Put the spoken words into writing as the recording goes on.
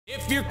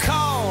If you're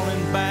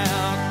calling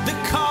about the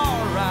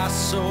car I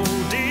sold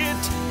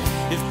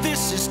it, if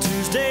this is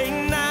Tuesday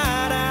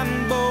night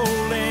I'm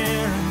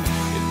bowling,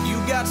 if you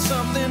got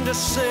something to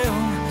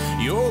sell,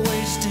 you're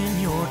wasting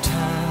your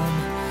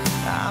time,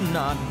 I'm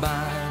not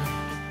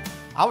buying.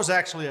 I was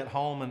actually at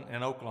home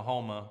in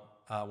Oklahoma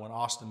when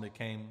Austin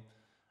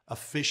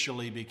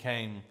officially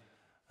became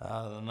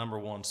the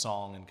 #1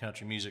 song in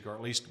country music, or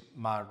at least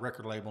my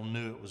record label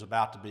knew it was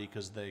about to be,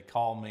 because they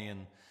called me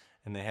and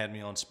they had me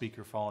on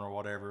speakerphone or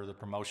whatever, the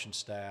promotion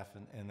staff,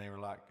 and they were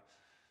like,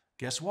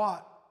 guess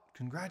what?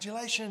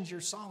 Congratulations, your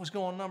song's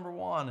going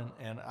 #1.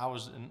 And I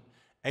was in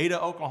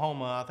Ada,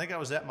 Oklahoma. I think I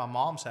was at my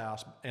mom's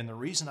house, and the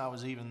reason I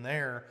was even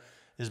there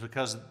is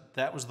because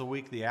that was the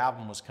week the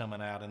album was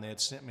coming out, and they had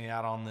sent me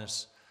out on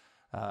this,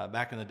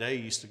 back in the day,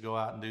 you used to go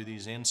out and do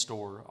these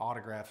in-store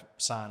autograph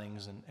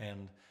signings,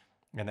 and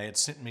they had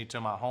sent me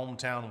to my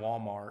hometown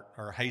Walmart,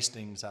 or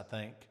Hastings, I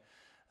think,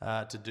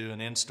 to do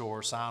an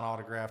in-store sign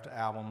autographed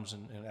albums,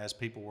 and as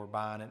people were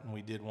buying it. And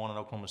we did one in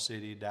Oklahoma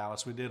City,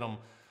 Dallas. We did them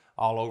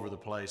all over the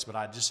place, but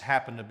I just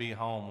happened to be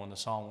home when the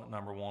song went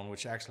 #1,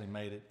 which actually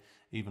made it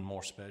even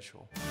more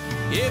special.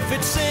 If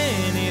it's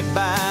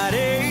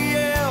anybody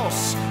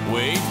else,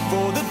 wait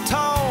for the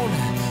tone,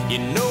 you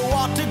know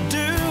what to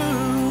do.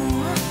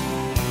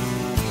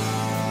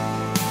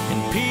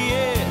 And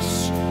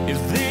P.S., if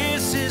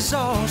this is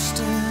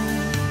Austin,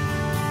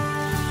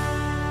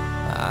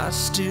 I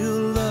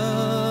still love